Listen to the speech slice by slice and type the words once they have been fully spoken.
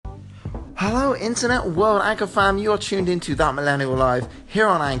Hello, Internet World Anchor fam. You are tuned into That Millennial Live here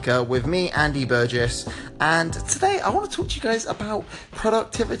on Anchor with me, Andy Burgess. And today I want to talk to you guys about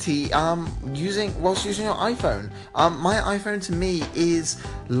productivity whilst using your iPhone. My iPhone to me is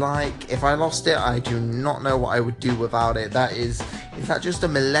like, if I lost it, I do not know what I would do without it. Is that just a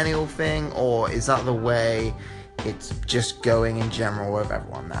millennial thing, or is that the way it's just going in general with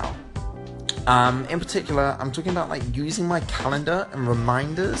everyone now? In particular, I'm talking about like using my calendar and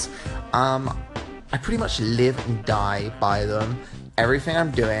reminders. I pretty much live and die by them. Everything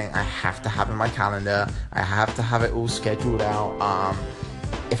I'm doing, I have to have in my calendar. I have to have it all scheduled out.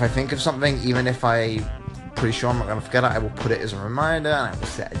 If I think of something, even if I'm pretty sure I'm not going to forget it, I will put it as a reminder and I will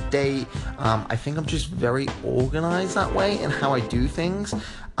set a date. I think I'm just very organized that way in how I do things.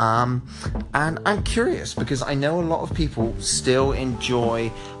 And I'm curious because I know a lot of people still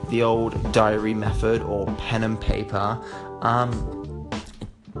enjoy the old diary method or pen and paper.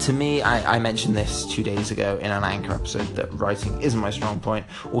 To me, I mentioned this 2 days ago in an Anchor episode that writing isn't my strong point.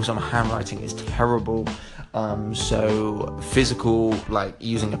 Also, my handwriting is terrible. So physical, like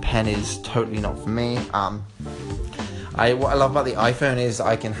using a pen, is totally not for me. What I love about the iPhone is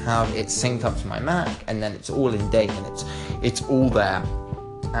I can have it synced up to my Mac, and then it's all in date and it's all there,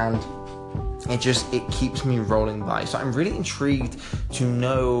 and it keeps me rolling by. So I'm really intrigued to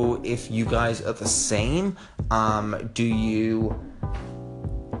know if you guys are the same. Do you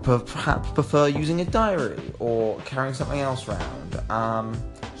perhaps prefer using a diary or carrying something else around?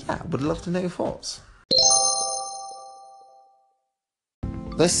 Would love to know your thoughts.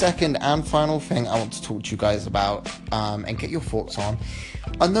 The second and final thing I want to talk to you guys about and get your thoughts on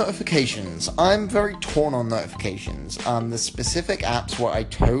are notifications. I'm very torn on notifications. There's specific apps where I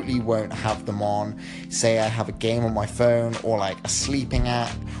totally won't have them on. Say I have a game on my phone, or like a sleeping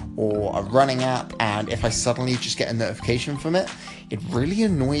app or a running app, and if I suddenly just get a notification from it, it really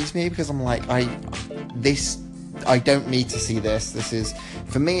annoys me because I'm like, I don't need to see this.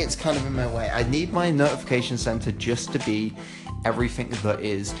 For me, it's kind of in my way. I need my notification center just to be everything that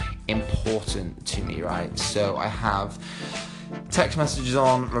is important to me, right? So I have text messages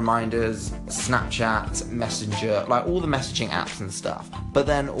on, reminders, Snapchat, Messenger, like all the messaging apps and stuff. But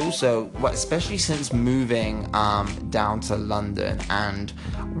then also, especially since moving down to London and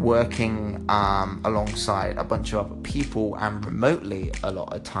working alongside a bunch of other people and remotely a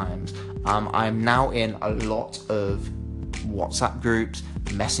lot of times, I'm now in a lot of WhatsApp groups,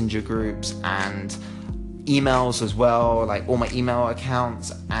 Messenger groups, and emails as well, like all my email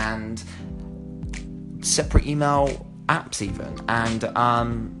accounts and separate email apps even, and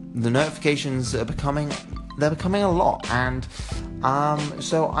the notifications are becoming a lot, and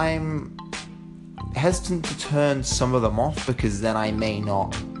so I'm hesitant to turn some of them off because then I may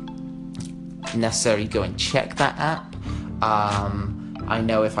not necessarily go and check that app. I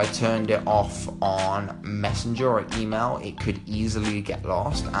know if I turned it off on Messenger or email, it could easily get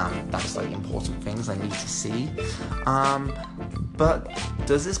lost, and that's like important things I need to see. But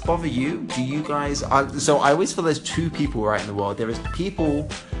does this bother you? Do you guys? So I always feel there's two people right in the world. There is people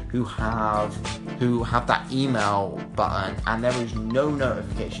who have that email button, and there is no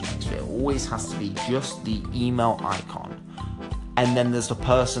notification next to it. It always has to be just the email icon. And then there's the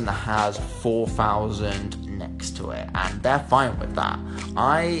person that has 4,000 next to it, and they're fine with that.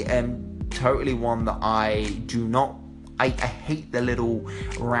 I am totally one that I hate the little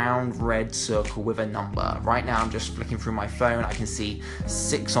round red circle with a number. Right now I'm just flicking through my phone. I can see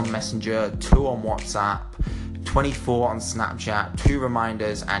 6 on Messenger, 2 on WhatsApp, 24 on Snapchat, 2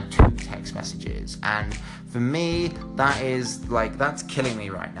 reminders, and 2 text messages. And for me, that's killing me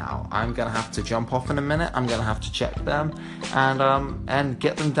right now. I'm gonna have to jump off in a minute. I'm gonna have to check them and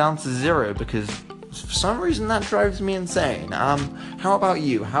get them down to 0, because for some reason that drives me insane. How about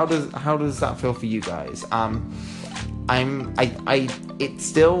you? How does that feel for you guys?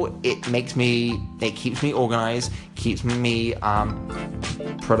 It keeps me organized, keeps me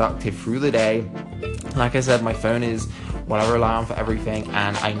productive through the day. Like I said, my phone is what I rely on for everything,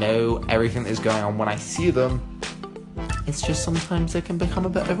 and I know everything that is going on when I see them. It's just sometimes it can become a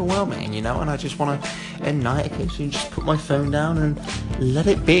bit overwhelming, and I just want to, at night, occasionally just put my phone down and let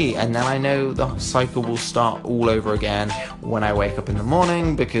it be, and then I know the cycle will start all over again when I wake up in the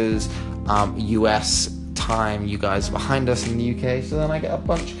morning, because US time, you guys are behind us in the UK, so then I get a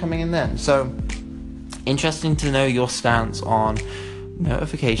bunch coming in then. So interesting to know your stance on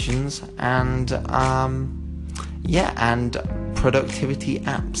notifications and productivity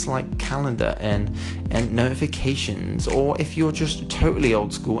apps like calendar and notifications, or if you're just totally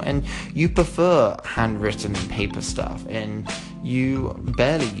old school and you prefer handwritten paper stuff and you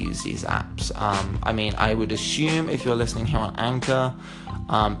barely use these apps. I mean, I would assume if you're listening here on Anchor,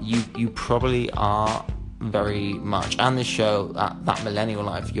 you probably are very much, and the show, that millennial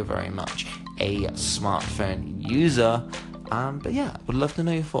life, you're very much a smartphone user. But yeah, would love to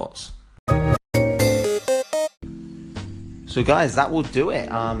know your thoughts. So guys, that will do it.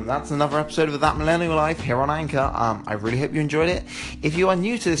 That's another episode of That Millennial Life here on Anchor. I really hope you enjoyed it. If you are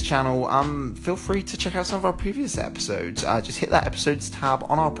new to this channel, feel free to check out some of our previous episodes. Just hit that episodes tab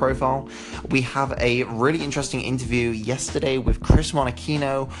on our profile. We have a really interesting interview yesterday with Chris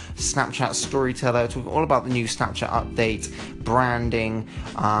Monachino, Snapchat storyteller, talking all about the new Snapchat update, branding,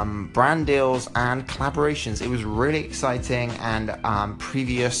 brand deals, and collaborations. It was really exciting, and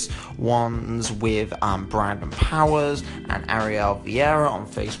previous ones with Brandon Powers and Ariel Vieira on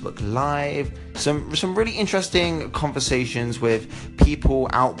Facebook Live. Some really interesting conversations with people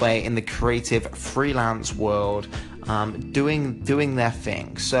out there in the creative freelance world, doing their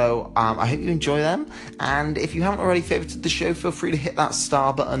thing. So I hope you enjoy them, and if you haven't already favorited the show, feel free to hit that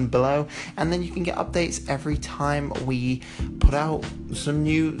star button below, and then you can get updates every time we put out some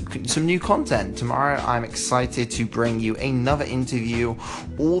new content. Tomorrow I'm excited to bring you another interview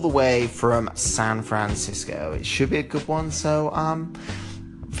all the way from San Francisco. It should be a good one, so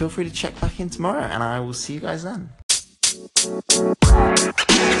feel free to check back in tomorrow, and I will see you guys then.